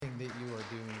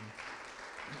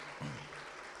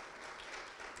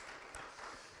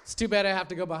It's too bad I have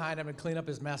to go behind him and clean up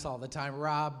his mess all the time,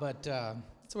 Rob, but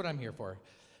that's what I'm here for.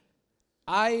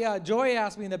 Joy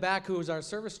asked me in the back, who was our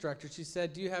service director, she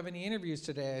said, do you have any interviews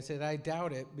today? I said, I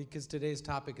doubt it, because today's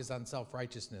topic is on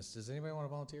self-righteousness. Does anybody want to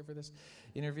volunteer for this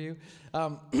interview?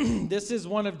 This is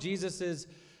one of Jesus's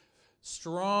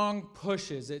strong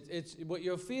pushes. It's what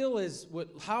you'll feel is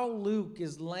how Luke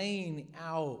is laying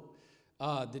out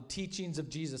the teachings of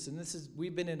Jesus. And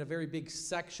we've been in a very big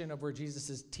section of where Jesus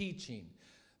is teaching.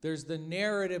 There's the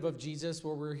narrative of Jesus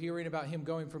where we're hearing about him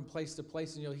going from place to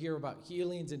place, and you'll hear about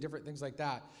healings and different things like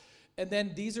that. And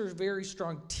then these are very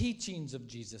strong teachings of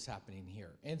Jesus happening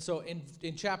here. And so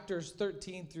in chapters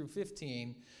 13 through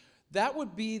 15, that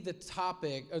would be the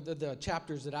topic, or the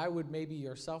chapters that I would maybe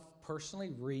yourself personally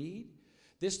read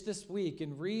this week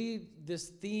and read this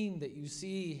theme that you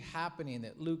see happening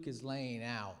that Luke is laying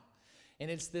out.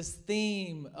 And it's this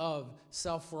theme of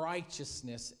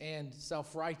self-righteousness, and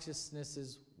self-righteousness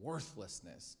is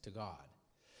worthlessness to God.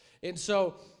 And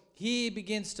so he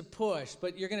begins to push,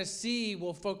 but you're going to see,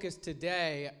 we'll focus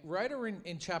today, right around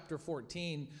in chapter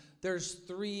 14, there's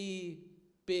three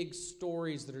big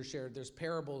stories that are shared. There's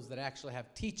parables that actually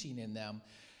have teaching in them.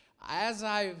 As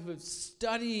I was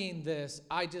studying this,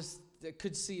 I just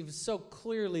could see so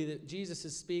clearly that Jesus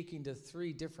is speaking to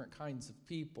three different kinds of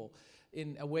people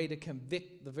in a way to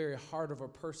convict the very heart of a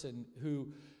person who,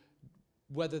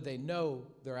 whether they know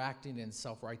they're acting in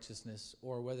self-righteousness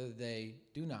or whether they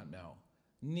do not know,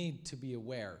 need to be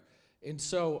aware. And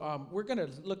so we're going to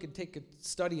look and take a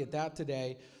study at that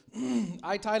today.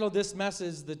 I titled this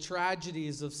message, The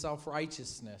Tragedies of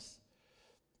Self-Righteousness.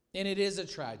 And it is a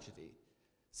tragedy.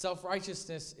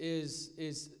 Self-righteousness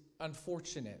is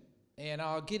unfortunate. And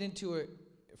I'll get into it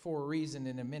for a reason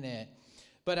in a minute.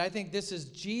 But I think this is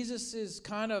Jesus's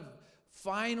kind of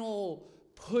final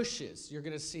pushes, you're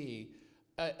going to see.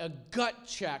 A gut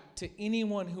check to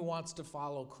anyone who wants to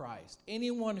follow Christ.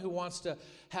 Anyone who wants to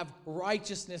have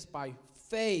righteousness by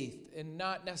faith and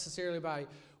not necessarily by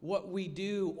what we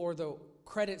do or the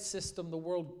credit system the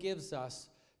world gives us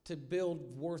to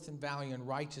build worth and value and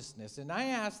righteousness. And I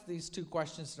asked these two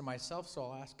questions to myself, so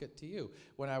I'll ask it to you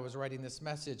when I was writing this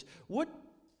message. What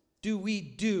do we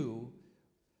do,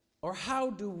 or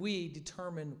how do we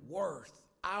determine worth,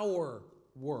 our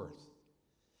worth?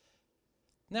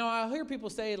 Now, I'll hear people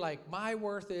say, like, my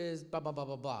worth is blah, blah, blah,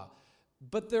 blah, blah.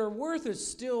 But their worth is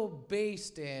still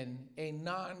based in a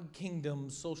non-kingdom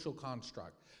social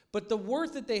construct. But the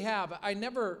worth that they have, I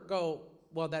never go,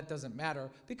 well, that doesn't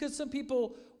matter. Because some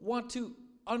people want to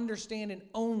understand and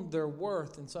own their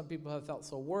worth, and some people have felt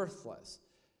so worthless.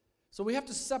 So we have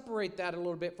to separate that a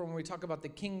little bit from when we talk about the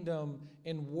kingdom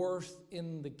and worth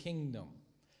in the kingdom.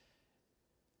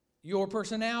 Your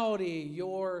personality,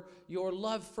 your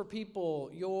love for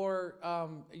people,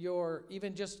 your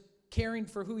even just caring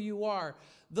for who you are,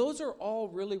 those are all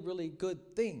really, really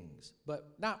good things,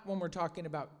 but not when we're talking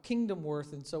about kingdom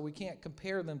worth, and so we can't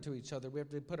compare them to each other. We have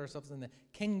to put ourselves in the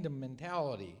kingdom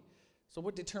mentality. So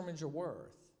what determines your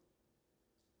worth?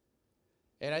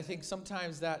 And I think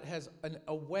sometimes that has,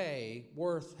 a way,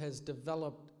 worth has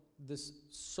developed this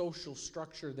social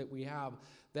structure that we have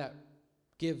that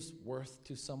gives worth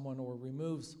to someone or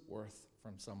removes worth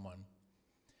from someone.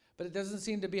 But it doesn't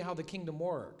seem to be how the kingdom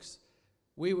works.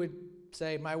 We would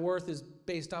say my worth is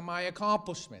based on my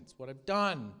accomplishments, what I've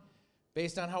done,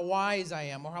 based on how wise I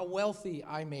am or how wealthy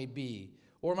I may be,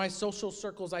 or my social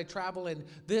circles I travel in.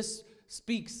 This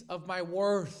speaks of my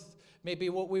worth. Maybe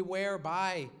what we wear,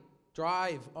 buy,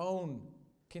 drive, own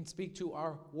can speak to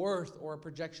our worth or a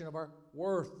projection of our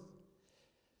worth,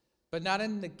 but not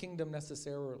in the kingdom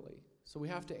necessarily. So we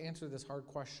have to answer this hard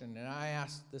question, and I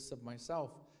asked this of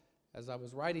myself as I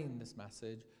was writing this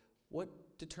message: what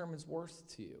determines worth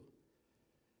to you?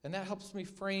 And that helps me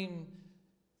frame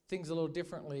things a little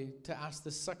differently to ask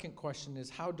the second question is,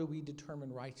 how do we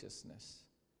determine righteousness?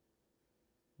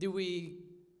 Do we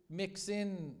mix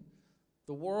in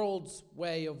the world's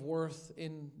way of worth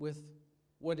in with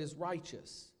what is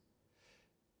righteous?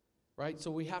 Right?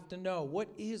 So we have to know, what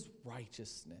is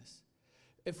righteousness?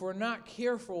 If we're not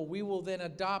careful, we will then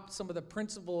adopt some of the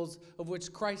principles of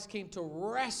which Christ came to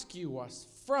rescue us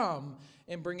from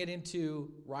and bring it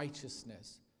into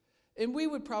righteousness. And we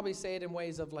would probably say it in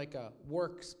ways of like a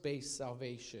works-based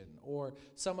salvation, or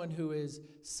someone who is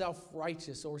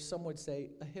self-righteous, or some would say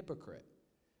a hypocrite.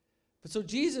 But so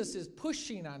Jesus is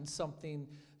pushing on something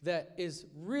that is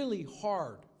really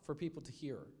hard for people to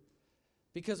hear,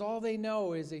 because all they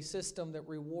know is a system that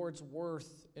rewards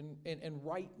worth and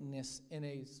rightness in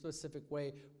a specific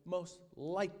way, most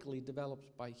likely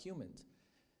developed by humans.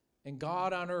 And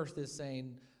God on earth is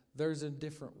saying, there's a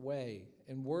different way,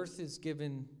 and worth is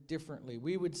given differently.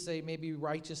 We would say maybe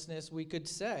righteousness, we could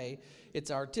say it's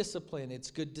our discipline,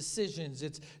 it's good decisions,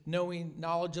 it's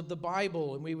knowledge of the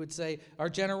Bible, and we would say our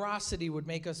generosity would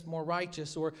make us more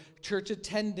righteous, or church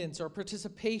attendance, or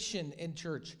participation in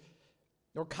church,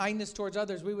 or kindness towards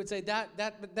others. We would say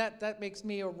that makes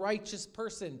me a righteous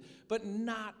person, but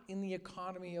not in the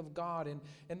economy of God.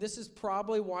 And this is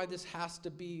probably why this has to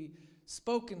be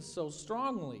spoken so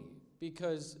strongly,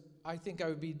 because I think I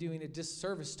would be doing a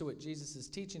disservice to what Jesus is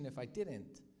teaching if I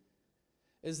didn't.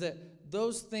 Is that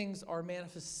those things are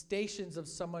manifestations of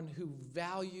someone who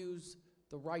values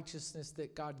the righteousness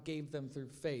that God gave them through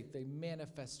faith. They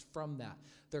manifest from that.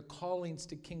 They're callings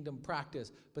to kingdom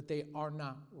practice, but they are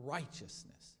not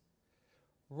righteousness.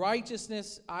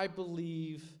 Righteousness, I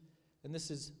believe, and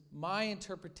this is my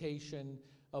interpretation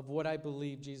of what I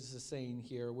believe Jesus is saying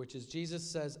here, which is Jesus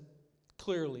says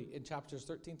clearly in chapters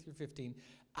 13 through 15,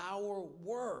 our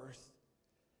worth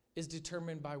is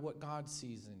determined by what God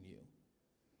sees in you.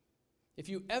 If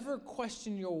you ever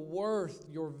question your worth,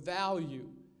 your value,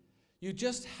 you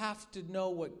just have to know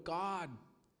what God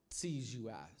sees you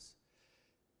as.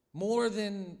 More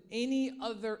than any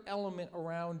other element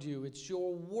around you, it's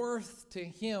your worth to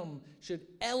Him should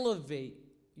elevate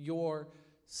your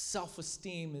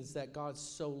self-esteem, is that God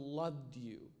so loved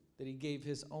you, that He gave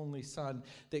His only Son,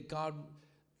 that God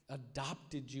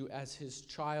adopted you as His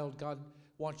child. God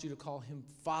wants you to call Him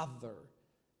Father.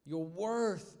 Your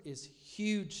worth is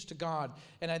huge to God.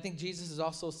 And I think Jesus is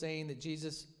also saying that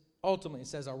Jesus ultimately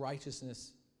says our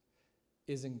righteousness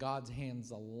is in God's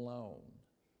hands alone.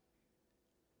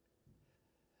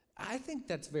 I think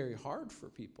that's very hard for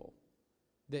people,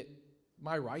 that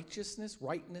my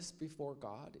rightness before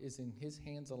God is in His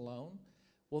hands alone.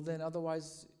 Well, then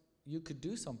otherwise you could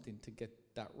do something to get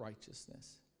that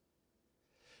righteousness.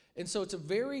 And so it's a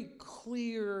very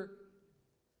clear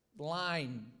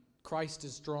line Christ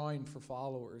is drawing for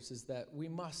followers, is that we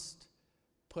must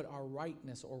put our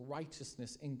rightness or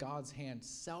righteousness in God's hands.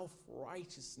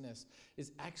 Self-righteousness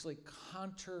is actually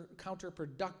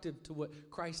counterproductive to what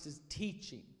Christ is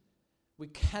teaching. We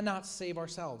cannot save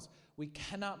ourselves. We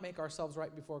cannot make ourselves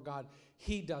right before God.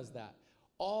 He does that.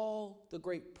 All the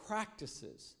great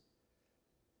practices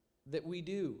that we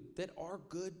do, that are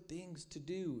good things to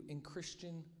do in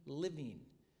Christian living,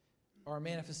 are a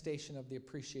manifestation of the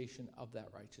appreciation of that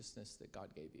righteousness that God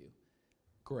gave you.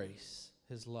 Grace,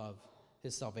 His love,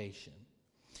 His salvation.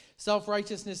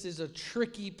 Self-righteousness is a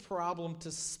tricky problem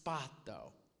to spot,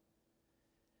 though.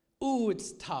 Ooh,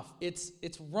 it's tough. It's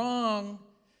wrong.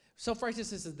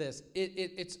 Self-righteousness is this.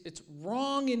 It's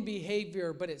wrong in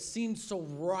behavior, but it seems so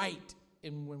right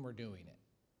when we're doing it.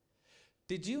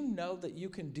 Did you know that you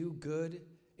can do good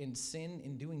and sin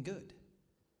in doing good?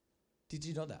 Did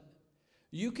you know that?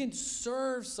 You can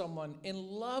serve someone and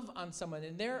love on someone,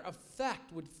 and their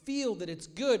effect would feel that it's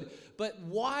good, but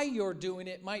why you're doing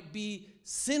it might be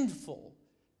sinful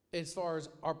as far as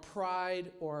our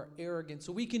pride or our arrogance.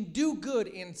 So we can do good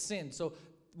and sin. So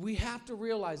we have to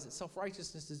realize that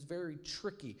self-righteousness is very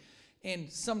tricky,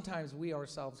 and sometimes we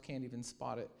ourselves can't even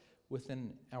spot it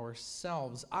within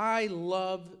ourselves. I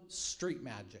love street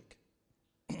magic,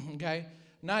 okay?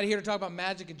 I'm not here to talk about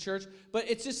magic in church, but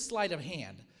it's just sleight of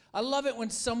hand. I love it when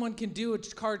someone can do a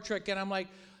card trick, and I'm like,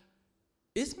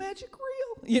 is magic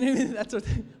real? You know what I mean? That's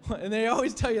what and they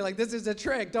always tell you, like, this is a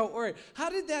trick, don't worry. How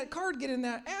did that card get in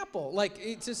that apple? Like,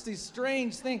 it's just these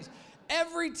strange things.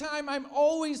 Every time, I'm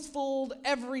always fooled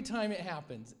every time it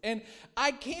happens. And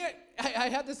I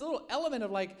have this little element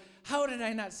of like, how did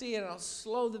I not see it? And I'll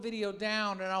slow the video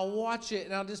down and I'll watch it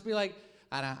and I'll just be like,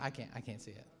 I can't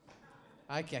see it.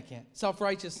 I can't.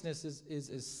 Self-righteousness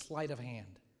is sleight of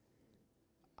hand,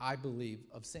 I believe,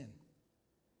 of sin.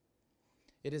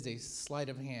 It is a sleight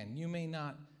of hand. You may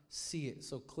not see it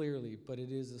so clearly, but it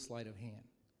is a sleight of hand.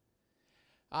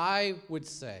 I would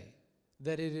say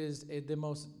that it is the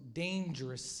most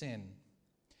dangerous sin.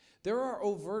 There are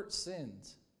overt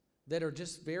sins that are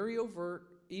just very overt.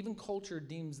 Even culture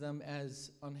deems them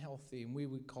as unhealthy, and we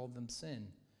would call them sin.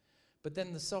 But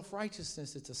then the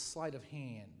self-righteousness, it's a sleight of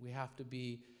hand. We have to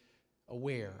be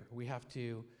aware. We have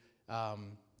to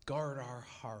guard our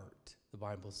heart, the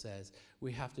Bible says.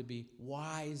 We have to be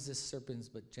wise as serpents,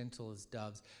 but gentle as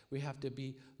doves. We have to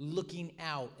be looking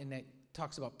out, and that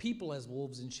talks about people as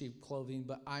wolves in sheep clothing,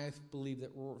 but I believe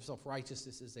that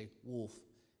self-righteousness is a wolf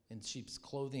in sheep's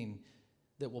clothing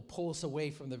that will pull us away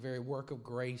from the very work of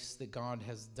grace that God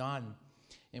has done,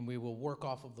 and we will work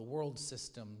off of the world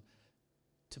system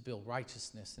to build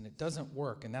righteousness, and it doesn't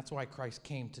work, and that's why Christ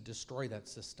came, to destroy that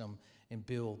system and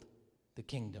build the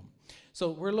kingdom.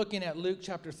 So we're looking at Luke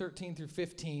chapter 13 through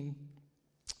 15,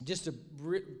 just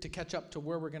to catch up to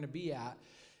where we're going to be at,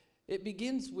 it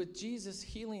begins with Jesus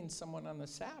healing someone on the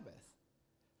Sabbath.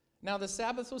 Now, the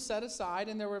Sabbath was set aside,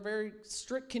 and there were very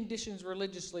strict conditions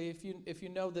religiously, if you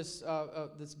know this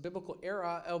this biblical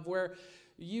era of where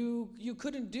you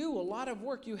couldn't do a lot of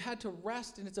work. You had to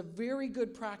rest, and it's a very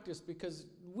good practice because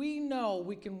we know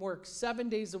we can work 7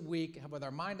 days a week with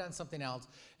our mind on something else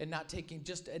and not taking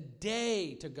just a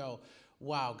day to go,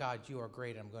 wow, God, you are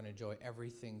great. I'm going to enjoy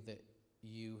everything that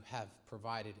you have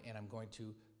provided, and I'm going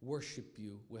to worship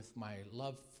you with my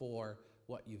love for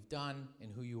what you've done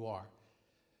and who you are.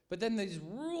 But then these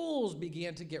rules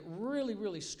began to get really,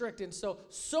 really strict, and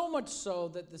so much so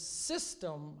that the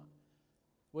system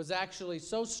was actually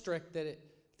so strict that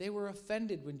they were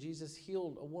offended when Jesus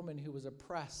healed a woman who was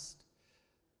oppressed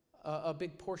a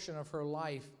big portion of her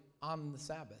life on the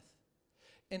Sabbath.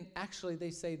 And actually they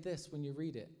say this when you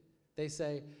read it. They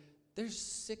say, there's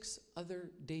 6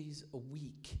 other days a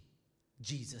week,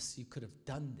 Jesus, you could have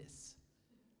done this.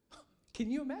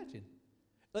 Can you imagine?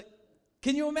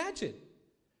 Can you imagine?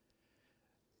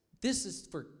 This is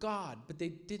for God, but they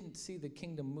didn't see the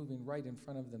kingdom moving right in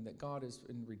front of them, that God is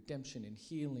in redemption and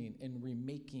healing and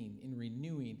remaking and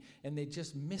renewing, and they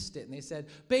just missed it. And they said,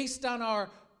 based on our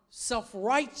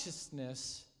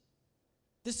self-righteousness,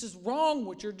 this is wrong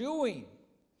what you're doing.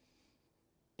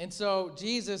 And so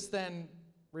Jesus then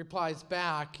replies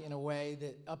back in a way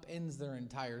that upends their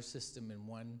entire system in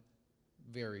one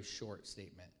very short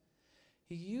statement.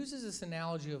 He uses this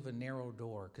analogy of a narrow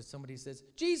door because somebody says,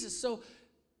 Jesus, so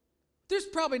there's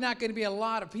probably not going to be a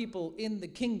lot of people in the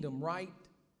kingdom, right?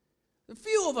 A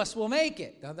few of us will make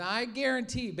it. Now, I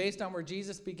guarantee, based on where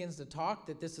Jesus begins to talk,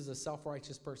 that this is a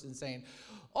self-righteous person saying,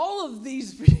 all of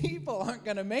these people aren't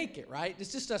going to make it, right?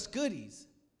 It's just us goodies.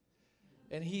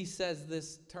 And he says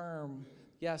this term,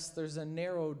 yes, there's a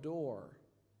narrow door.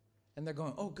 And they're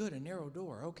going, oh, good, a narrow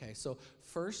door. Okay, so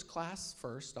first class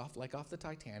first, off the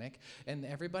Titanic, and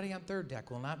everybody on third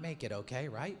deck will not make it, okay,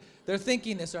 right? They're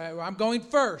thinking this, right? I'm going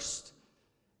first.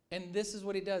 And this is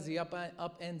what he does. He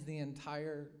upends the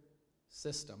entire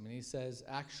system. And he says,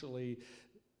 actually,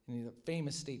 in the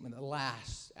famous statement, the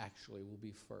last actually will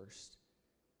be first.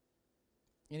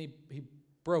 And he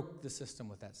broke the system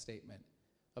with that statement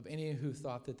of any who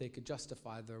thought that they could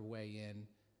justify their way in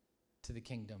to the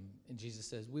kingdom. And Jesus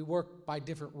says, we work by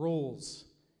different rules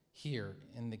here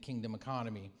in the kingdom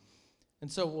economy.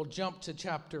 And so we'll jump to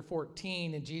chapter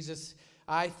 14, and Jesus,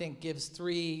 I think, gives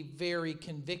 3 very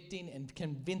convicting and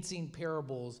convincing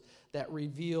parables that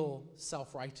reveal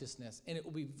self-righteousness. And it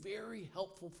will be very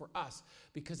helpful for us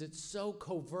because it's so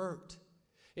covert.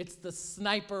 It's the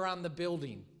sniper on the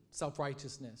building,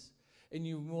 self-righteousness. And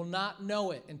you will not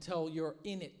know it until you're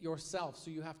in it yourself.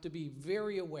 So you have to be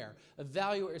very aware.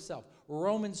 Evaluate yourself.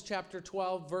 Romans chapter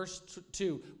 12, verse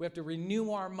 2. We have to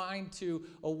renew our mind to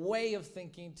a way of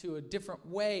thinking, to a different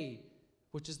way,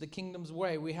 which is the kingdom's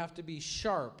way. We have to be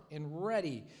sharp and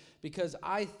ready, because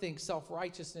I think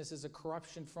self-righteousness is a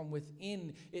corruption from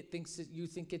within. It thinks that you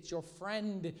think it's your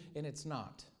friend, and it's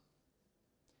not.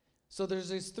 So there's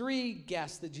these 3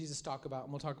 guests that Jesus talked about,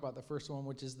 and we'll talk about the first one,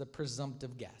 which is the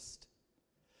presumptive guest.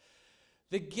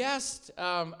 The guest,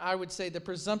 I would say the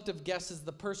presumptive guest is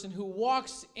the person who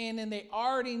walks in and they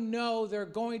already know they're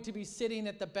going to be sitting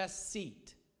at the best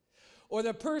seat. Or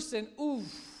the person,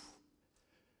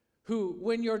 who,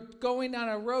 when you're going on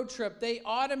a road trip, they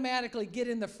automatically get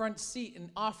in the front seat and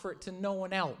offer it to no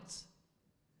one else.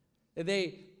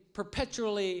 They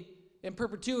perpetually, in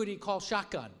perpetuity, call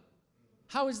shotgun.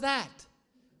 How is that?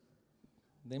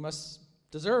 They must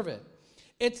deserve it.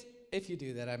 If you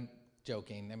do that, I'm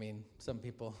joking. I mean, some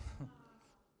people.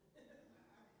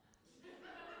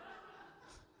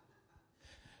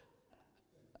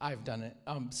 I've done it.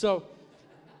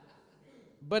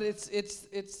 But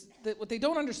what they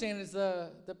don't understand is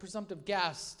the presumptive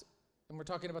guest, and we're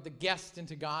talking about the guest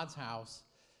into God's house,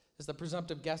 is the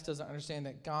presumptive guest doesn't understand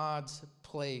that God's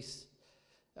place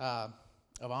of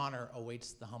honor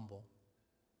awaits the humble.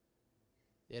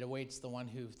 It awaits the one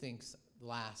who thinks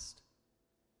last,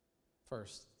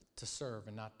 first, to serve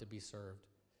and not to be served.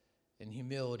 In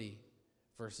humility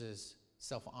versus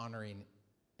self-honoring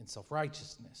and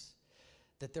self-righteousness.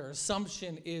 That their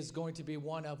assumption is going to be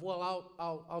one of, well,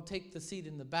 I'll take the seat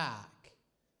in the back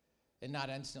and not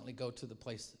instantly go to the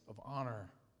place of honor.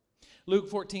 Luke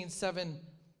 14, 7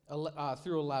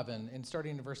 through 11, and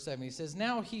starting in verse 7, he says,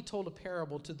 now he told a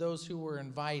parable to those who were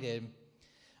invited.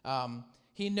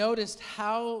 He noticed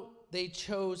how they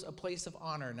chose a place of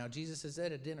honor. Now, Jesus is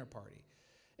at a dinner party.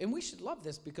 And we should love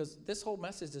this because this whole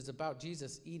message is about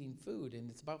Jesus eating food, and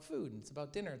it's about food, and it's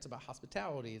about dinner, it's about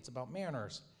hospitality, it's about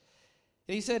manners.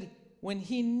 And he said, when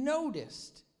he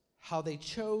noticed how they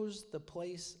chose the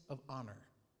place of honor.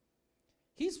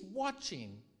 He's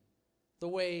watching the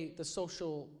way the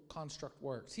social construct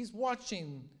works. He's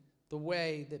watching the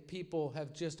way that people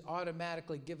have just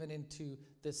automatically given into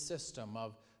this system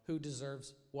of who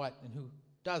deserves what and who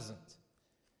doesn't.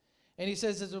 And he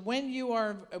says that when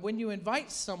you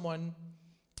invite someone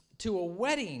to a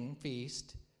wedding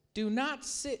feast, do not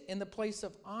sit in the place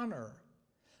of honor,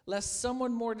 lest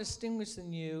someone more distinguished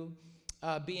than you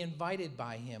be invited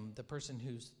by him, the person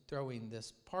who's throwing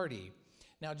this party.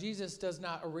 Now, Jesus does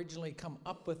not originally come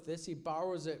up with this. He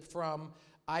borrows it from,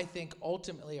 I think,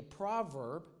 ultimately a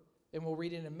proverb, and we'll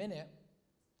read it in a minute.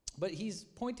 But he's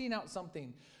pointing out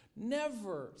something.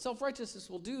 Never, self-righteousness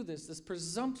will do this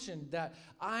presumption that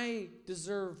I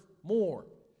deserve more.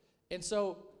 And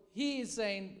so he is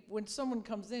saying, when someone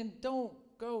comes in, don't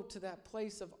go to that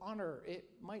place of honor. It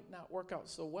might not work out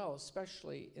so well,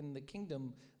 especially in the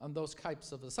kingdom, on those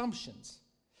types of assumptions.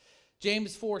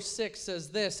 James 4:6 says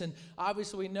this, and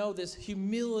obviously we know this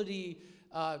humility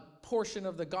portion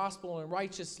of the gospel and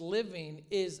righteous living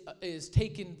is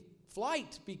taking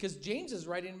flight, because James is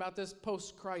writing about this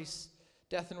post-Christ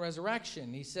death and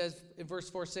resurrection. He says in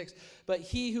verse 4:6, but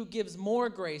he who gives more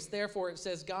grace, therefore it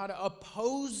says God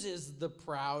opposes the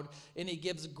proud and he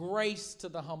gives grace to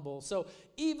the humble. So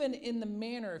even in the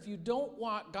manner, if you don't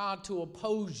want God to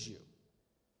oppose you,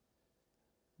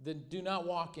 then do not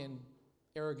walk in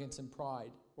arrogance and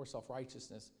pride or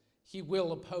self-righteousness. He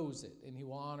will oppose it, and he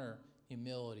will honor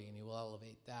humility, and he will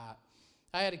elevate that.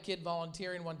 I had a kid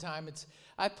volunteering one time.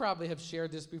 I probably have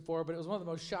shared this before, but it was one of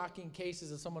the most shocking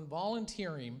cases of someone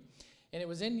volunteering, and it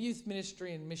was in youth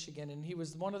ministry in Michigan, and he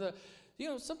was one of the,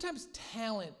 sometimes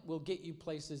talent will get you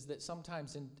places that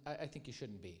sometimes I think you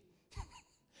shouldn't be.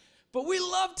 But we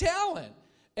love talent.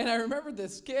 And I remember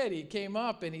this kid, he came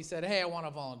up and he said, hey, I want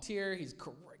to volunteer. He's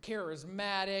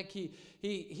charismatic.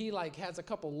 He like has a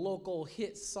couple local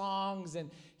hit songs,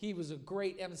 and he was a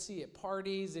great MC at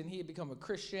parties, and he had become a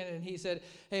Christian, and he said,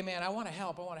 hey man, I want to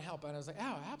help. And I was like,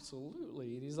 oh,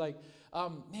 absolutely. And he's like,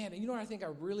 man, you know what I think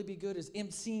I'd really be good is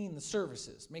emceeing the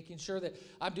services, making sure that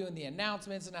I'm doing the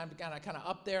announcements, and I'm kind of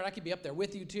up there, and I could be up there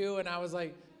with you too. And I was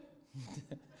like,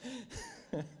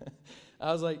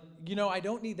 I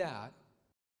don't need that.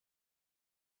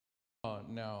 Oh,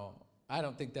 no, I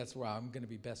don't think that's where I'm going to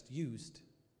be best used.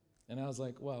 And I was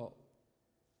like, well,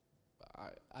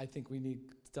 I think we need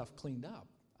stuff cleaned up.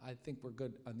 I think we're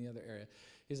good on the other area.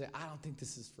 He's like, I don't think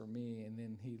this is for me. And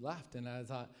then he left, and I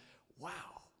thought,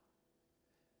 wow.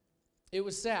 It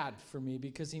was sad for me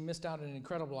because he missed out on an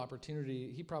incredible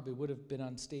opportunity. He probably would have been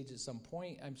on stage at some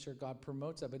point. I'm sure God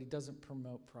promotes that, but he doesn't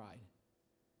promote pride.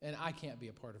 And I can't be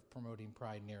a part of promoting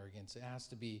pride and arrogance. It has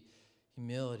to be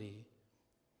humility.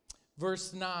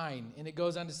 Verse 9, and it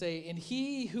goes on to say, and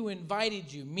he who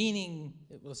invited you, meaning,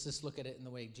 let's just look at it in the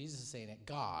way Jesus is saying it,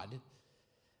 God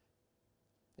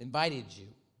invited you.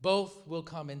 Both will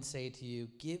come and say to you,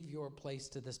 give your place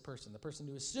to this person, the person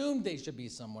who assumed they should be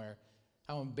somewhere.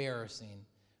 How embarrassing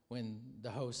when the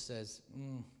host says,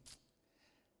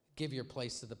 give your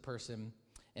place to the person,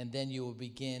 and then you will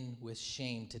begin with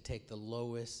shame to take the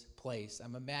lowest place.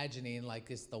 I'm imagining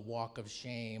like it's the walk of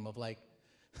shame of like,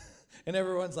 and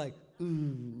everyone's like,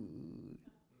 ooh.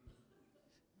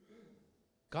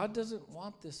 God doesn't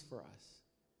want this for us.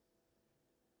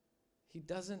 He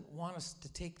doesn't want us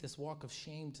to take this walk of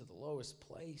shame to the lowest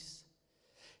place.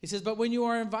 He says, but when you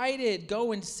are invited,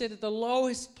 go and sit at the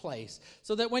lowest place,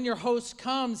 so that when your host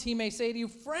comes, he may say to you,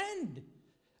 friend,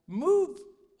 move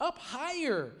up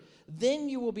higher. Then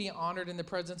you will be honored in the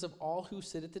presence of all who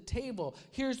sit at the table.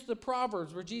 Here's the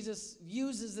Proverbs where Jesus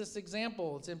uses this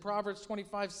example. It's in Proverbs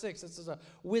 25:6. This is a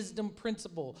wisdom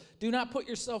principle. Do not put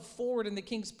yourself forward in the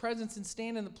king's presence and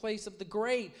stand in the place of the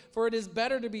great, for it is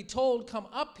better to be told, come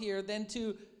up here, than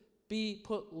to be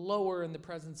put lower in the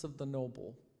presence of the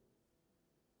noble.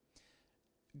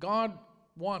 God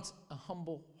wants a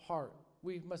humble heart.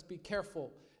 We must be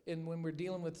careful when we're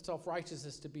dealing with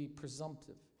self-righteousness to be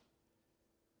presumptive.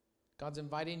 God's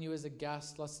inviting you as a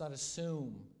guest. Let's not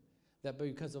assume that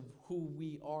because of who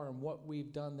we are and what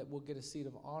we've done that we'll get a seat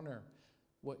of honor.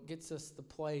 What gets us the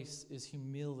place is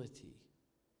humility.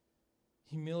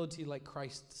 Humility like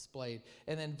Christ displayed.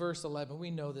 And then verse 11,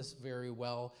 we know this very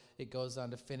well. It goes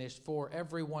on to finish, for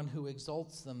everyone who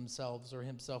exalts themselves or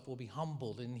himself will be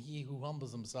humbled, and he who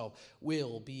humbles himself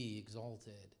will be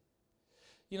exalted.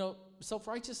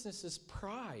 Self-righteousness is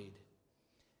pride.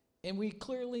 And we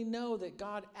clearly know that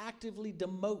God actively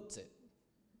demotes it.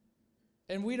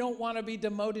 And we don't want to be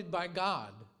demoted by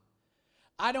God.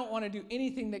 I don't want to do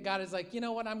anything that God is like, you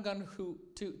know what, I'm going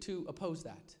to oppose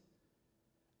that.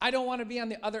 I don't want to be on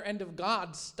the other end of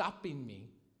God stopping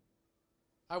me.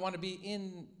 I want to be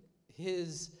in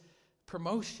his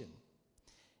promotion.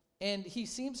 And he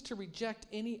seems to reject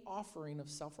any offering of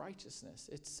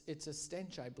self-righteousness. It's a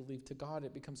stench, I believe, to God.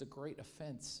 It becomes a great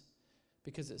offense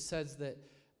because it says that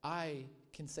I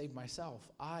can save myself.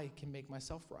 I can make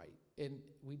myself right. And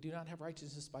we do not have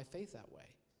righteousness by faith that way.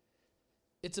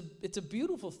 It's a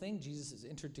beautiful thing Jesus is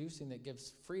introducing that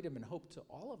gives freedom and hope to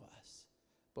all of us.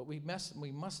 But we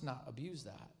must not abuse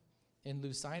that and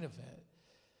lose sight of it.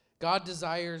 God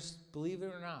desires, believe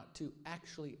it or not, to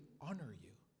actually honor you.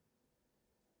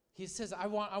 He says, I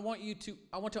want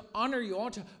to honor you. I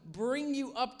want to bring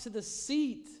you up to the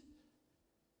seat.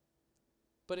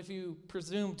 But if you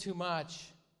presume too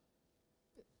much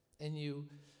and you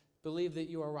believe that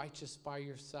you are righteous by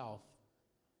yourself,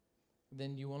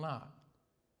 then you will not.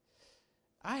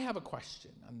 I have a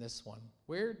question on this one.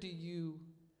 Where do you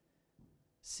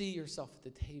see yourself at the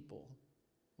table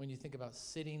when you think about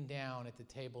sitting down at the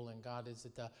table and God is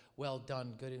at the well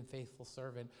done, good and faithful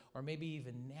servant, or maybe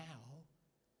even now?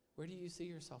 Where do you see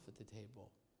yourself at the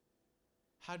table?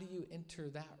 How do you enter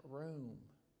that room?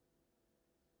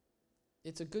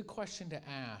 It's a good question to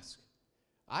ask.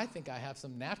 I think I have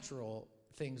some natural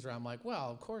things where I'm like, well,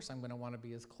 of course I'm going to want to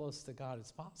be as close to God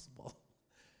as possible.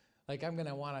 Like I'm going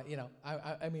to want to,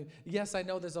 I mean, yes, I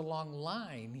know there's a long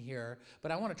line here,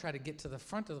 but I want to try to get to the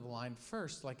front of the line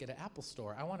first, like at an Apple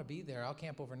store. I want to be there. I'll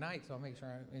camp overnight, so I'll make sure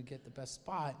I get the best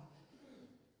spot.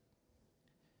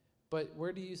 But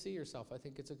where do you see yourself? I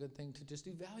think it's a good thing to just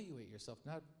evaluate yourself,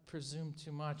 not presume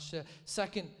too much.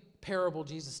 Second parable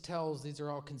Jesus tells, these are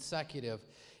all consecutive,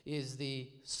 is the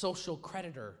social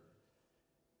creditor.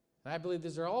 And I believe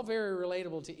these are all very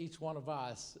relatable to each one of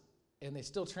us, and they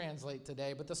still translate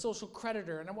today. But the social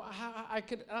creditor, and I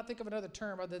could not think of another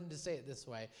term other than to say it this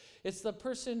way. It's the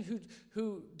person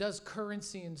who does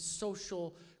currency and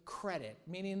social credit,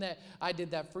 meaning that I did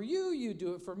that for you, you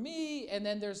do it for me, and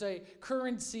then there's a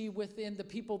currency within the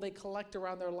people they collect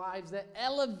around their lives that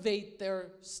elevate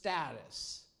their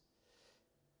status.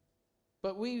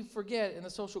 But we forget, and the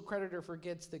social creditor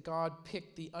forgets, that God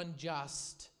picked the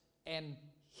unjust and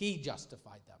he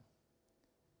justified them.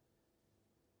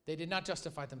 They did not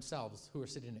justify themselves who were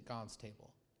sitting at God's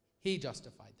table. He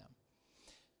justified them.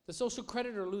 The social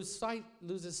creditor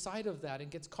loses sight of that and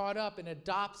gets caught up and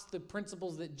adopts the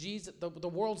principles that Jesus, the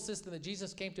world system that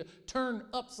Jesus came to turn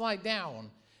upside down,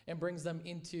 and brings them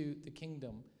into the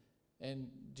kingdom. And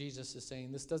Jesus is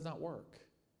saying this does not work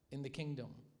in the kingdom.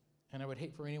 And I would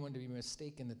hate for anyone to be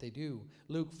mistaken that they do.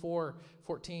 Luke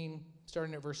 4:14,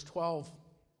 starting at verse 12,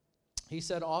 he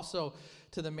said also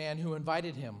to the man who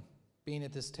invited him, being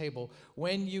at this table,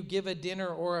 when you give a dinner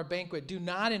or a banquet, do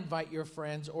not invite your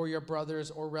friends or your brothers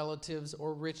or relatives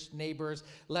or rich neighbors,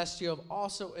 lest they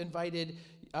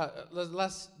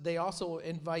also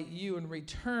invite you in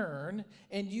return,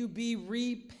 and you be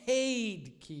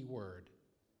repaid. Keyword.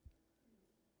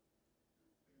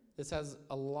 This has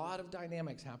a lot of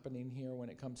dynamics happening here when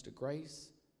it comes to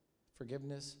grace,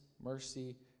 forgiveness,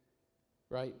 mercy,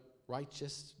 right?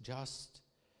 Righteous, just,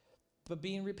 but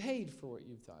being repaid for what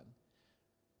you've done.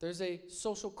 There's a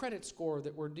social credit score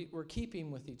that we're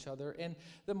keeping with each other, and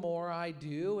the more I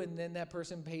do, and then that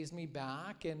person pays me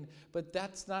back, but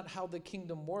that's not how the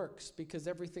kingdom works, because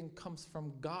everything comes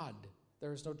from God.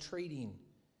 There is no trading.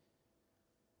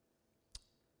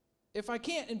 If I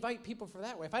can't invite people for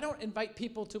that way, if I don't invite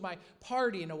people to my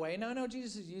party in a way, no,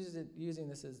 Jesus is using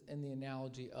this as in the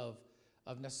analogy of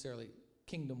necessarily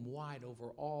kingdom-wide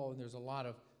overall, and there's a lot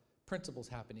of principles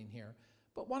happening here.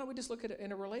 But why don't we just look at it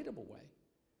in a relatable way?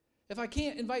 If I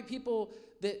can't invite people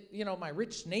that, my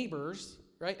rich neighbors,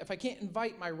 right? If I can't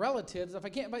invite my relatives, if I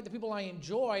can't invite the people I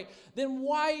enjoy, then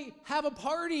why have a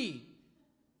party?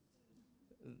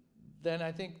 Then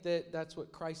I think that's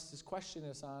what Christ is questioning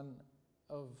us on,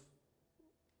 of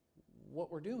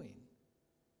what we're doing.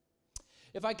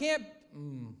 If I can't,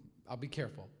 I'll be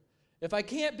careful. If I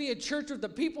can't be a church with the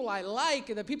people I like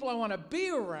and the people I want to be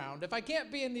around, if I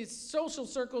can't be in these social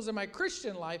circles in my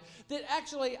Christian life, that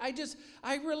actually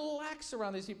I relax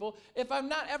around these people. If I'm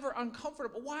not ever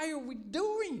uncomfortable, why are we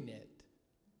doing it?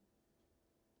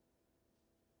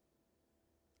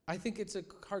 I think it's a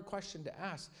hard question to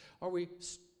ask. Are we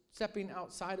stepping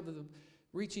outside of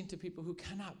reaching to people who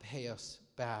cannot pay us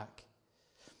back?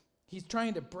 He's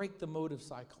trying to break the motive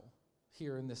cycle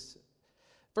here in this.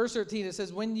 Verse 13, it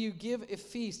says, when you give a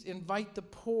feast, invite the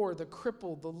poor, the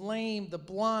crippled, the lame, the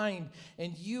blind,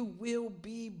 and you will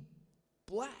be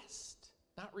blessed,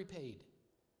 not repaid.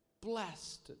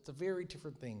 Blessed. It's a very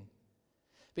different thing.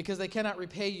 Because they cannot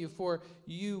repay you, for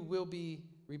you will be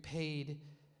repaid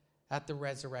at the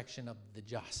resurrection of the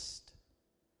just.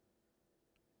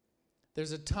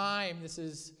 There's a time, this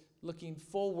is looking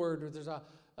forward, where there's a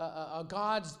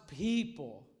God's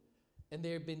people, and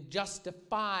they've been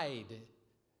justified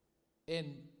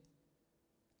and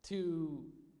to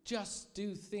just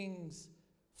do things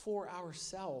for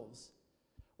ourselves,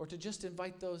 or to just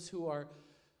invite those who are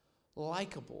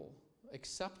likable,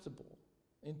 acceptable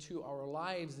into our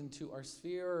lives, into our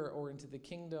sphere, or into the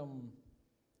kingdom,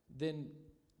 then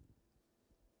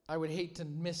I would hate to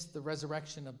miss the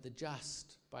resurrection of the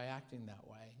just by acting that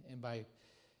way and by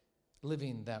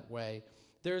living that way.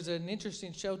 There's an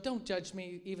interesting show. Don't judge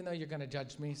me, even though you're going to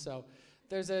judge me. So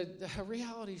there's a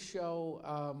reality show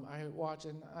I watch,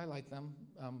 and I like them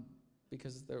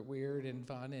because they're weird and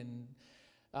fun. And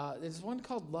there's one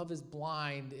called Love is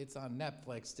Blind. It's on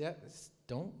Netflix.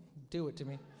 Don't do it to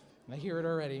me. I hear it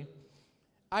already.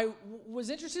 I was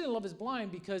interested in Love is Blind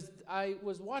because I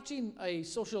was watching a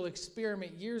social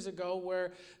experiment years ago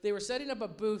where they were setting up a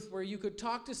booth where you could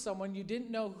talk to someone you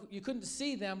didn't know, you couldn't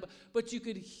see them, but you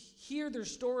could hear their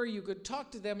story, you could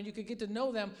talk to them, and you could get to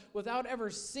know them without ever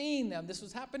seeing them. This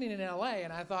was happening in LA,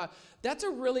 and I thought, that's a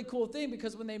really cool thing,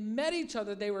 because when they met each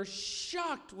other, they were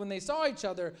shocked when they saw each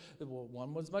other. Well,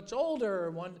 one was much older,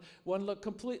 one looked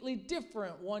completely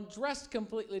different, one dressed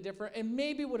completely different, and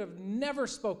maybe would have never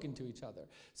spoken to each other.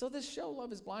 So this show,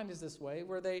 Love is Blind, is this way,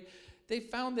 where they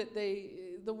found that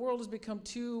the world has become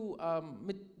too,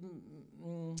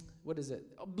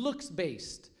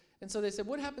 looks-based. And so they said,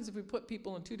 what happens if we put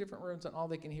people in two different rooms and all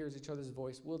they can hear is each other's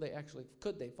voice?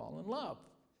 Could they fall in love?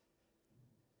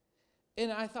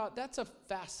 And I thought, that's a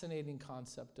fascinating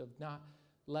concept of not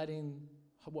letting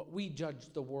what we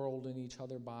judge the world and each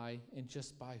other by, and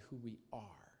just by who we are.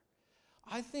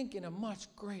 I think in a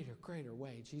much greater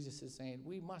way, Jesus is saying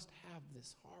we must have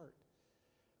this heart.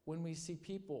 When we see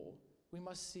people, we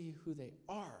must see who they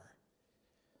are.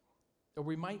 Or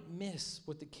we might miss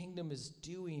what the kingdom is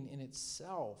doing in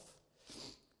itself.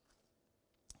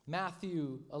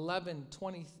 Matthew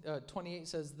 11:28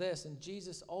 says this, and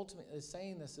Jesus ultimately is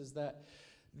saying this, is that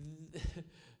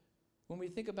when we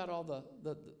think about all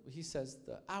he says,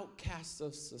 the outcasts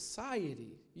of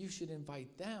society, you should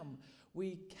invite them.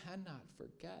 We cannot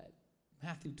forget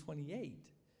Matthew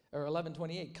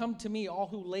 11:28. Come to me, all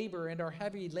who labor and are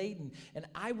heavy laden, and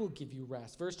I will give you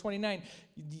rest. Verse 29,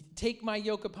 take my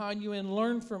yoke upon you and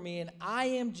learn from me, and I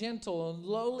am gentle and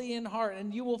lowly in heart,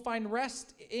 and you will find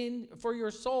rest for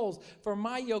your souls. For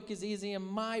my yoke is easy and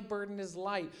my burden is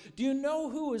light. Do you know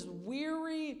who is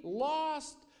weary,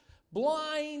 lost,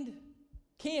 blind,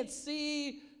 can't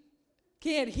see,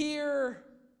 can't hear,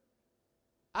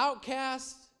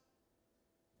 outcast?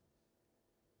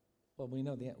 Well, we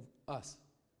know us.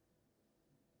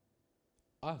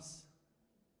 Us.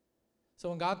 So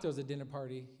when God throws a dinner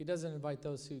party, he doesn't invite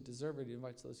those who deserve it, he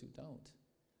invites those who don't.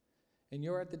 And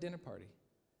you're at the dinner party.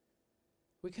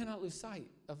 We cannot lose sight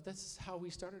of this is how we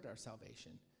started our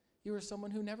salvation. You were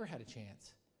someone who never had a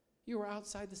chance. You were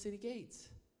outside the city gates.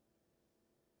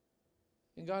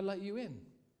 And God let you in.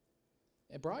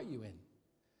 It brought you in.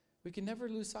 We can never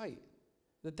lose sight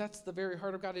that that's the very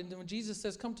heart of God. And when Jesus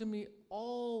says, come to me,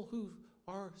 all who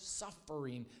are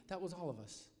suffering, that was all of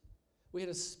us. We had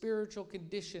a spiritual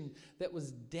condition that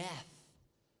was death,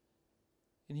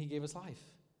 and he gave us life.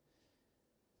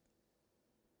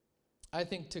 I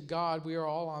think to God, we are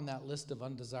all on that list of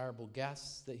undesirable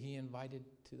guests that he invited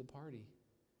to the party.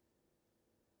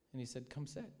 And he said, come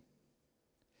sit.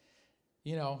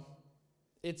 You know,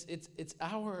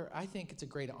 I think it's a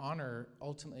great honor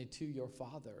ultimately to your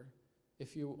father.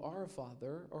 If you are a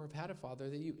father or have had a father,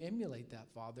 that you emulate that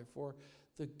father for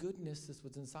the goodness that's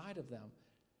what's inside of them.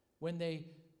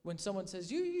 When someone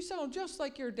says, you sound just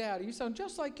like your dad, or you sound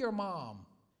just like your mom.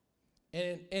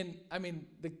 And I mean,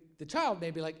 the child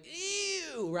may be like,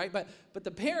 ew, right? But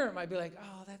the parent might be like,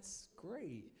 oh, that's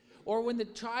great. Or when the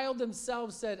child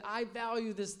themselves said, I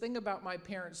value this thing about my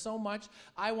parents so much,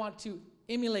 I want to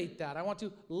emulate that. I want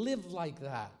to live like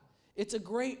that. It's a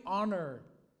great honor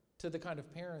to the kind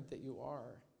of parent that you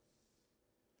are.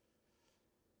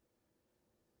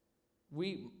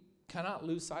 We cannot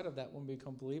lose sight of that when we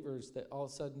become believers, that all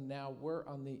of a sudden now we're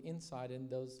on the inside, and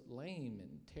those lame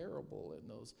and terrible and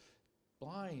those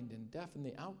blind and deaf and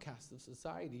the outcasts of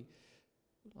society,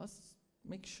 let's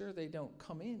make sure they don't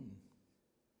come in.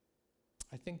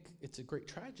 I think it's a great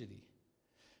tragedy.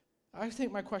 I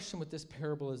think my question with this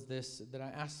parable is this, that I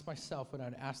ask myself, and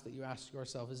I'd ask that you ask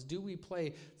yourself, is do we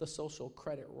play the social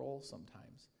credit role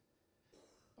sometimes?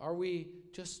 Are we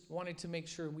just wanting to make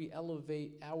sure we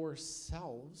elevate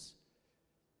ourselves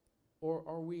Or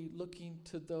are we looking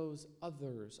to those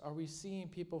others? Are we seeing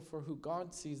people for who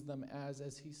God sees them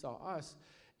as he saw us,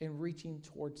 and reaching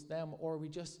towards them? Or are we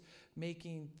just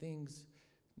making things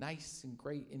nice and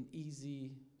great and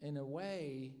easy, in a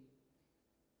way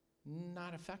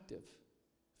not effective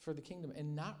for the kingdom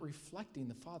and not reflecting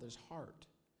the Father's heart?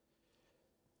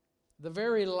 The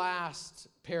very last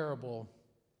parable,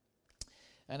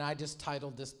 and I just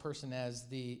titled this person as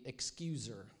the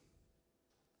excuser.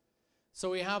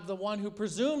 So we have the one who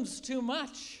presumes too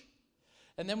much,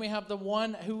 and then we have the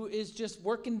one who is just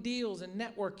working deals and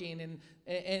networking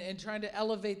and trying to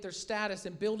elevate their status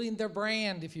and building their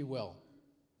brand, if you will.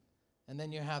 And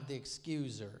then you have the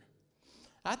excuser.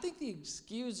 I think the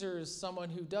excuser is someone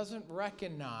who doesn't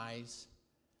recognize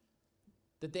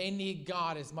that they need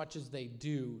God as much as they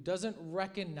do, doesn't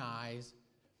recognize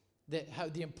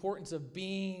that the importance of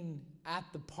being at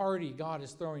the party God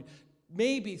is throwing,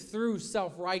 maybe through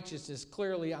self-righteousness,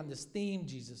 clearly on this theme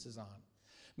Jesus is on.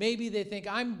 Maybe they think,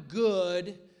 I'm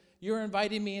good, you're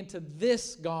inviting me into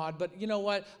this God, but you know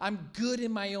what? I'm good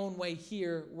in my own way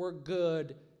here. We're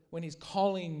good when he's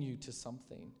calling you to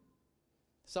something.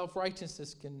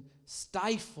 Self-righteousness can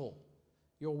stifle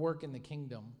your work in the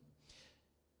kingdom.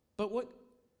 But what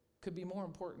could be more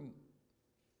important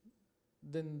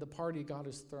than the party God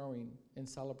is throwing and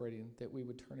celebrating, that we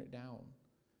would turn it down,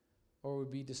 or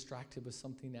would be distracted with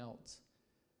something else,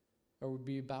 or would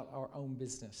be about our own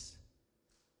business?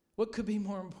 What could be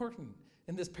more important?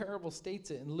 And this parable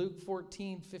states it in Luke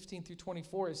 14, 15 through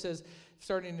 24. It says,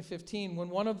 starting in 15, when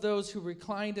one of those who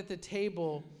reclined at the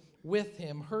table with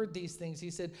him heard these things,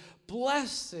 he said,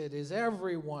 "Blessed is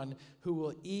everyone who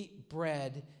will eat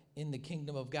bread in the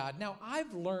kingdom of God." Now,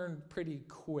 I've learned pretty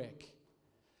quick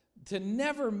to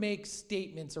never make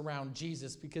statements around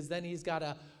Jesus, because then he's got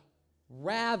a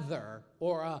rather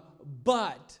or a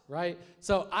but, right?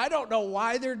 So I don't know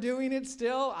why they're doing it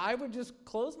still. I would just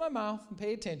close my mouth and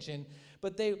pay attention.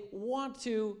 But they want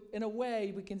to, in a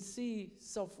way, we can see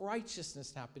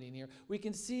self-righteousness happening here. We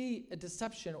can see a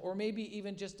deception, or maybe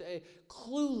even just a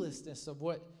cluelessness of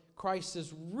what Christ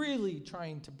is really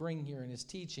trying to bring here in his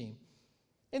teaching.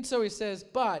 And so he says,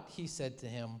 "But," he said to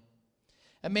him,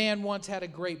 "a man once had a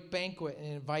great banquet and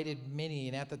invited many,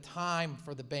 and at the time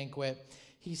for the banquet,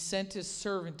 he sent his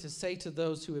servant to say to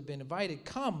those who had been invited,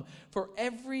 'Come, for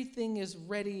everything is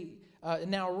ready,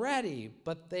 now ready.'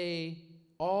 But they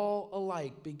all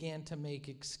alike began to make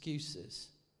excuses."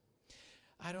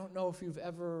 I don't know if you've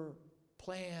ever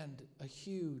planned a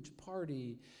huge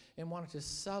party and wanted to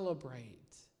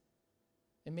celebrate,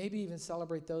 and maybe even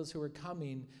celebrate those who are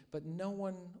coming, but no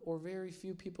one or very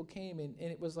few people came, and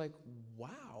it was like,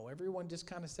 wow, everyone just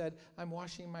kind of said, "I'm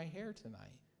washing my hair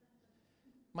tonight.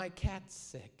 My cat's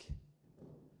sick."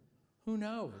 Who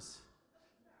knows?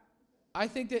 I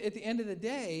think that at the end of the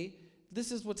day,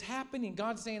 this is what's happening.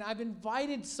 God's saying, I've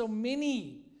invited so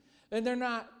many, and they're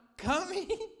not coming.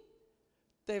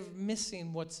 They're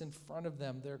missing what's in front of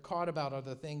them. They're caught about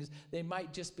other things. They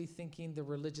might just be thinking the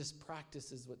religious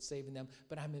practice is what's saving them,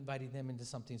 but I'm inviting them into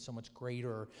something so much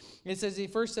greater. It says, he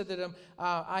first said to them,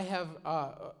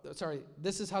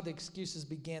 this is how the excuses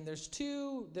began. There's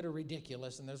two that are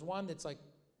ridiculous, and there's one that's like,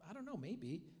 I don't know,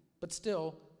 maybe, but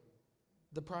still,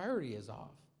 the priority is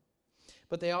off.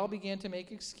 But they all began to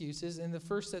make excuses, and the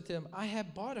first said to him, "I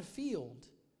have bought a field,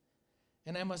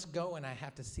 and I must go and I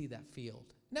have to see that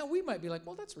field." Now, we might be like,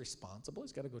 well, that's responsible.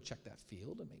 He's got to go check that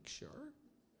field and make sure.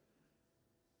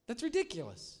 That's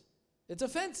ridiculous. It's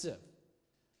offensive.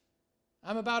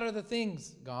 I'm about other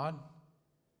things, God.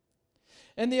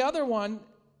 And the other one,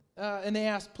 and they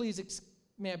asked, "Please,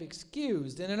 may I be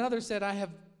excused?" And another said, "I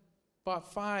have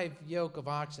bought 5 yoke of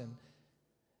oxen,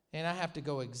 and I have to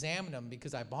go examine them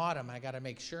because I bought them. I got to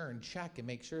make sure and check and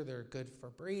make sure they're good for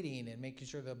breeding and making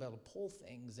sure they'll be able to pull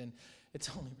things. And it's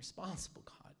only responsible,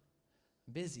 God.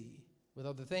 I'm busy with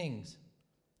other things."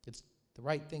 It's the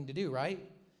right thing to do,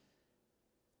 right?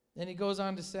 And he goes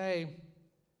on to say,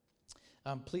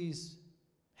 "Please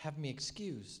have me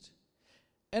excused."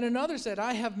 And another said,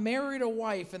 "I have married a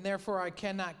wife, and therefore I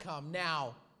cannot come."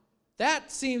 Now,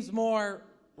 that seems more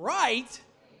right.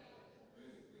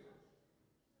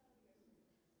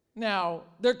 Now,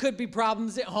 there could be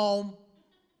problems at home.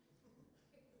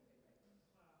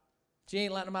 She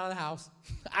ain't letting him out of the house.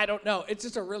 I don't know. It's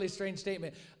just a really strange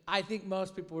statement. I think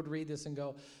most people would read this and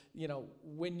go,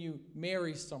 when you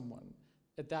marry someone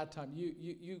at that time,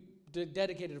 you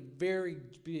dedicated a very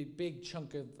big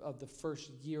chunk of the first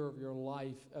year of your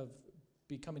life of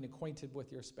becoming acquainted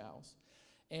with your spouse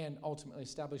and ultimately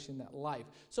establishing that life.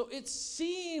 So it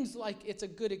seems like it's a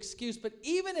good excuse, but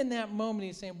even in that moment,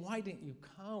 he's saying, "Why didn't you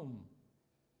come?"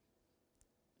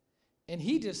 And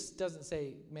he just doesn't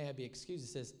say, may I be excused? He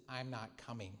says, I'm not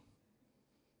coming.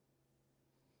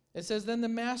 It says, then the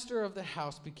master of the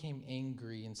house became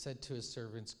angry and said to his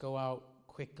servants, go out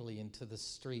quickly into the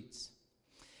streets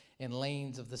and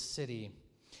lanes of the city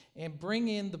and bring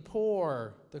in the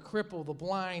poor, the crippled, the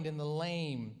blind, and the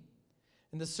lame.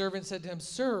 And the servant said to him,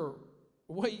 sir,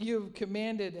 what you've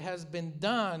commanded has been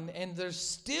done, and there's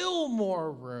still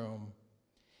more room.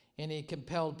 And he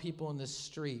compelled people in the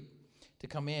street to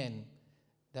come in,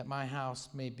 that my house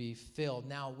may be filled.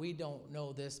 Now, we don't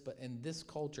know this, but in this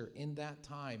culture, in that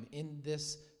time, in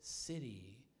this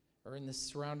city, or in the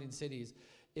surrounding cities,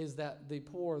 is that the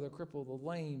poor, the crippled, the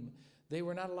lame, they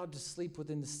were not allowed to sleep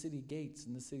within the city gates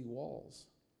and the city walls.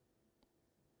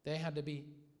 They had to be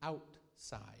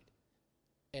outside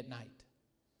at night.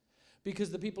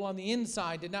 Because the people on the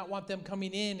inside did not want them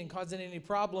coming in and causing any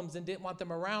problems and didn't want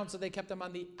them around, so they kept them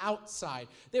on the outside.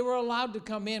 They were allowed to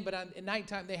come in, but at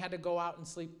nighttime they had to go out and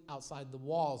sleep outside the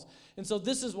walls. And so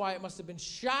this is why it must have been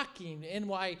shocking, and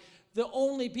why the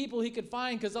only people he could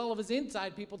find, because all of his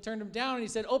inside people turned him down, and he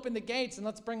said, open the gates and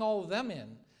let's bring all of them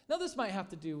in. Now this might have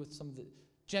to do with some of the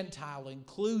Gentile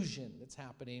inclusion that's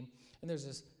happening, and there's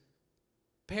this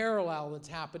parallel that's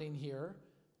happening here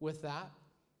with that.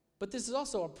 But this is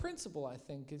also a principle, I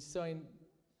think, is saying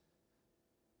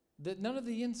that none of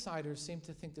the insiders seem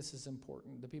to think this is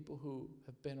important, the people who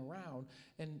have been around,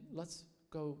 and let's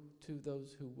go to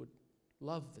those who would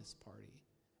love this party.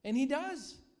 And he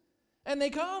does. And they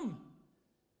come.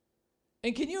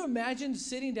 And can you imagine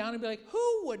sitting down and be like,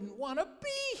 who wouldn't want to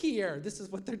be here? This is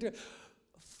what they're doing.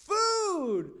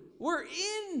 Food. We're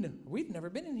in. We've never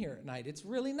been in here at night. It's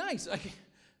really nice.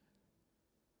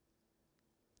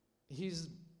 He's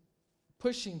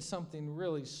pushing something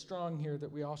really strong here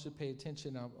that we all should pay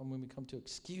attention of when we come to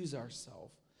excuse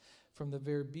ourselves from the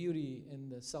very beauty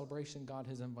and the celebration God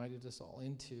has invited us all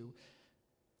into,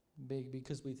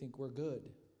 because we think we're good.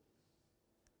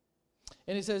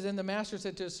 And he says, and the master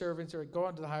said to his servants, go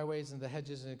out to the highways and the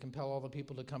hedges and compel all the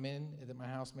people to come in, that my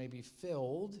house may be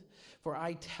filled. For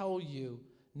I tell you,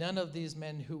 none of these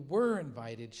men who were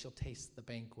invited shall taste the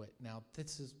banquet. Now,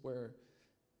 this is where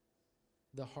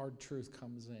the hard truth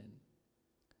comes in.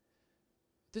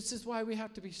 This is why we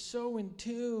have to be so in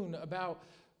tune about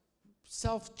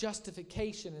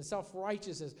self-justification and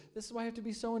self-righteousness. This is why I have to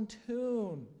be so in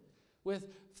tune with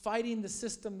fighting the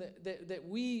system that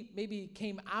we maybe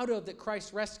came out of, that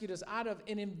Christ rescued us out of,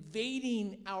 and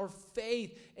invading our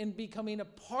faith and becoming a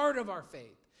part of our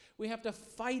faith. We have to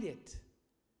fight it.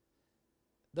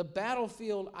 The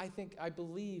battlefield, I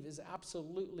believe, is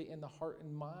absolutely in the heart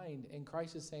and mind. And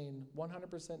Christ is saying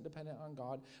 100% dependent on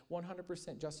God,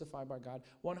 100% justified by God,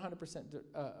 100%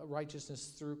 righteousness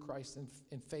through Christ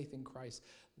and faith in Christ.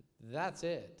 That's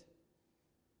it.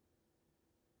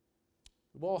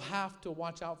 We'll have to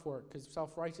watch out for it, because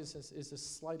self-righteousness is a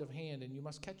sleight of hand, and you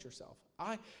must catch yourself.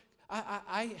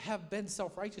 I have been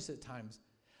self-righteous at times.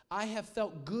 I have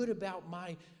felt good about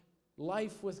my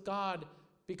life with God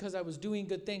because I was doing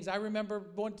good things. I remember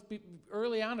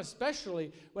early on,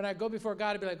 especially when I go before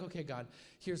God, I'd be like, okay, God,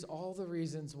 here's all the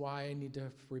reasons why I need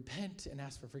to repent and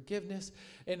ask for forgiveness,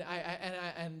 and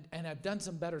I've done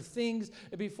some better things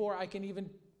before I can even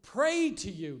pray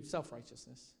to you.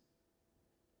 Self-righteousness.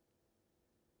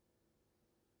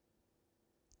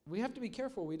 We have to be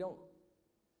careful we don't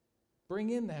bring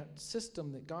in that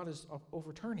system that God is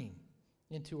overturning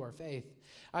into our faith.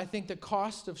 I think the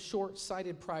cost of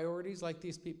short-sighted priorities, like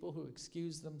these people who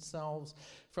excuse themselves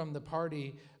from the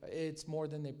party, it's more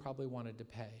than they probably wanted to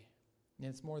pay. And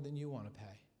it's more than you want to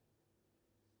pay.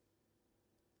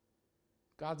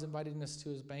 God's inviting us to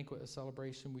his banquet, a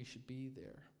celebration. We should be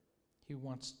there. He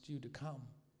wants you to come,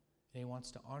 and he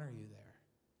wants to honor you there.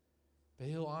 But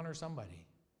he'll honor somebody.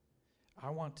 I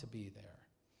want to be there.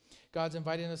 God's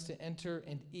inviting us to enter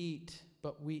and eat,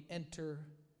 but we enter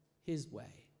his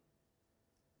way.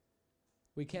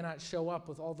 We cannot show up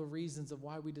with all the reasons of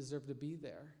why we deserve to be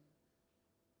there.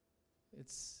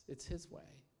 It's his way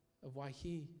of why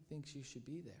he thinks you should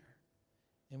be there.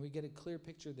 And we get a clear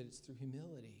picture that it's through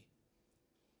humility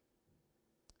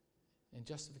and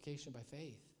justification by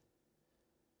faith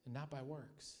and not by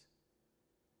works.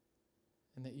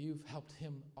 And that you've helped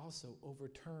him also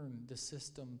overturn the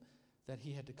system that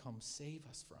he had to come save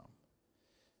us from.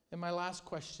 And my last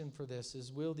question for this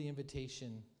is, will the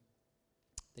invitation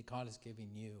that God is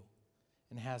giving you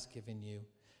and has given you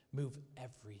move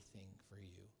everything for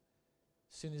you?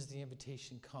 As soon as the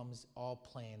invitation comes, all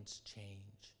plans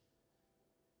change.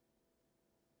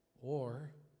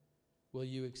 Or will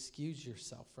you excuse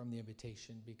yourself from the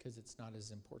invitation because it's not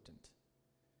as important?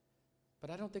 But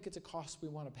I don't think it's a cost we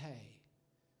want to pay.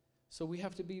 So we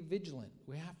have to be vigilant.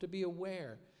 We have to be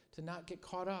aware to not get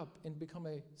caught up and become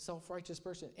a self-righteous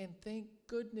person. And thank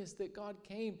goodness that God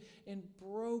came and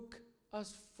broke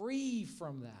us free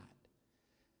from that.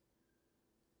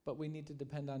 But we need to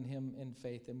depend on him in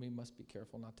faith, and we must be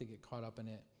careful not to get caught up in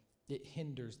it. It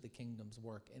hinders the kingdom's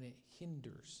work, and it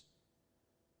hinders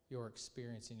your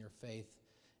experience in your faith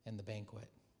and the banquet.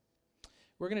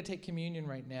 We're going to take communion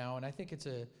right now, and I think it's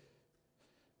a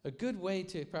good way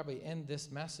to probably end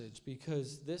this message,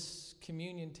 because this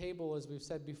communion table, as we've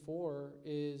said before,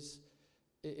 it's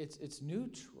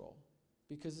neutral,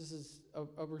 because this is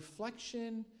a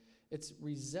reflection. It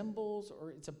resembles, or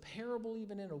it's a parable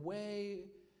even in a way,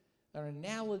 an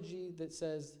analogy that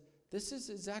says, this is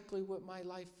exactly what my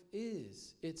life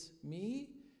is. It's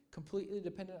me completely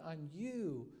dependent on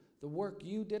you, the work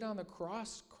you did on the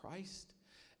cross, Christ,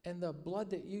 and the blood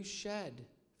that you shed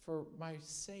for my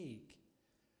sake.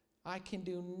 I can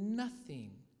do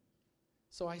nothing.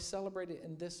 So I celebrate it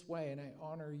in this way, and I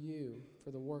honor you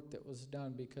for the work that was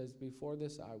done, because before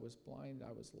this I was blind,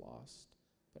 I was lost,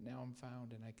 but now I'm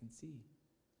found and I can see.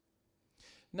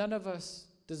 None of us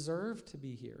deserve to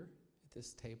be here at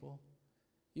this table.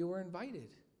 You were invited.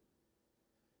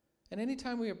 And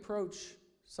anytime we approach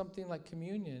something like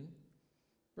communion,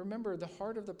 remember the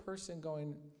heart of the person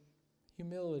going,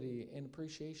 humility and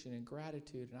appreciation and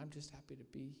gratitude, and I'm just happy to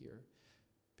be here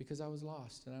because I was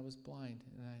lost and I was blind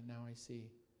and now I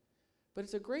see. But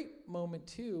it's a great moment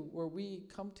too where we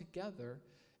come together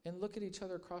and look at each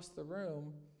other across the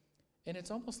room, and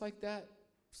it's almost like that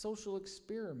social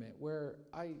experiment where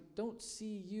I don't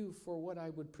see you for what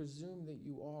I would presume that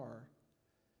you are.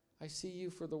 I see you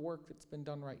for the work that's been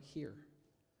done right here,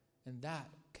 and that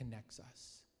connects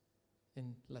us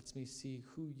and lets me see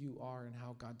who you are and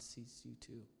how God sees you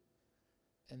too.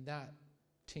 And that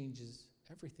changes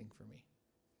everything for me.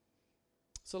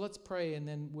 So let's pray, and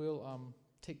then we'll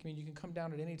take communion. You can come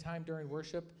down at any time during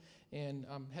worship and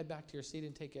head back to your seat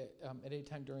and take it at any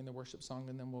time during the worship song,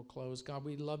 and then we'll close. God,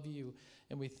 we love you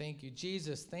and we thank you.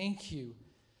 Jesus, thank you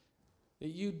that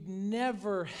you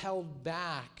never held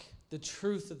back the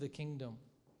truth of the kingdom.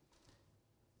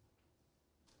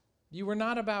 You were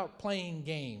not about playing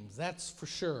games, that's for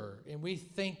sure. And we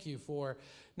thank you for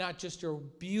not just your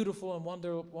beautiful and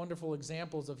wonderful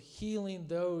examples of healing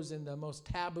those in the most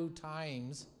taboo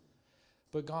times,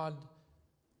 but God,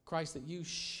 Christ, that you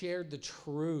shared the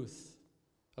truth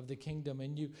of the kingdom,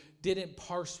 and you didn't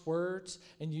parse words,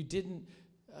 and you didn't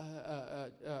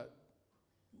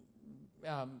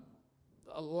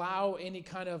allow any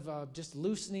kind of just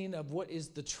loosening of what is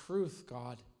the truth,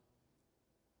 God.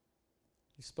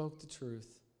 You spoke the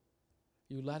truth.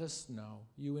 You let us know.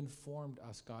 You informed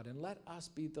us, God. And let us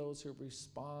be those who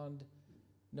respond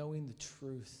knowing the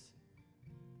truth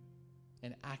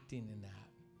and acting in that.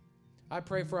 I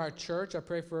pray for our church. I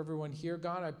pray for everyone here,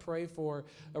 God. I pray for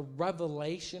a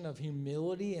revelation of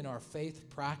humility in our faith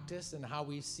practice and how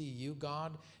we see you,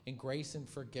 God, in grace and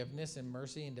forgiveness and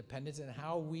mercy and dependence, and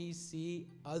how we see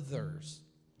others.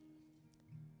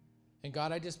 And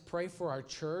God, I just pray for our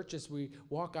church as we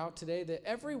walk out today that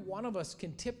every one of us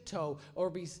can tiptoe or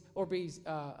be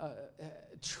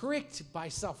tricked by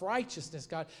self-righteousness.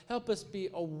 God, help us be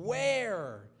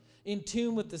aware, in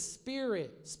tune with the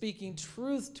Spirit, speaking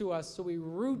truth to us, so we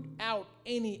root out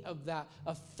any of that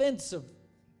offensive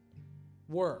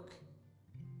work,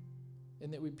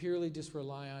 and that we purely just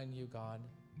rely on you, God,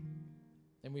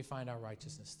 and we find our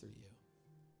righteousness through you.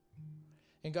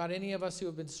 And God, any of us who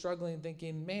have been struggling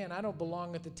thinking, man, I don't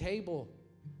belong at the table.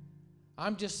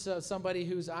 I'm just somebody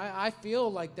I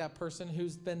feel like that person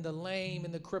who's been the lame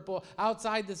and the cripple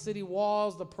outside the city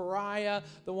walls, the pariah,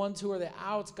 the ones who are the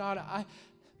outs. God,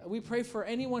 we pray for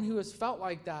anyone who has felt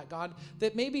like that, God,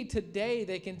 that maybe today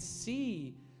they can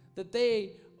see that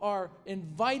they are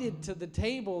invited to the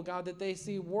table, God, that they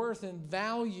see worth and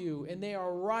value, and they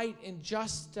are right and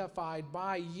justified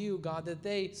by you, God, that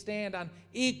they stand on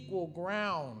equal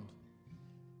ground.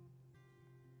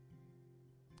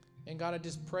 And God, I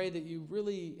just pray that you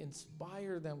really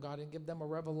inspire them, God, and give them a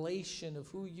revelation of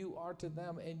who you are to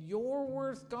them. And your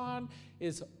worth, God,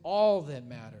 is all that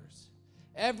matters.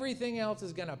 Everything else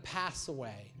is going to pass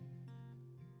away.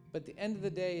 But at the end of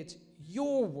the day, it's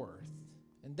your worth.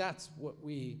 And that's what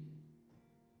we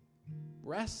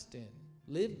rest in,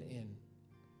 live in,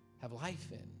 have life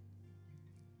in.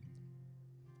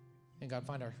 And God,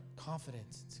 find our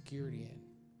confidence and security in.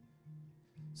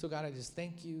 So God, I just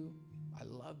thank you. I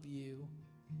love you.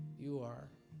 You are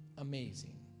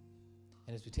amazing.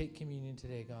 And as we take communion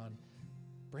today, God,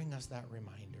 bring us that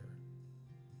reminder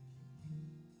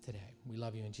today. We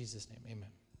love you in Jesus' name. Amen.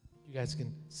 You guys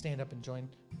can stand up and join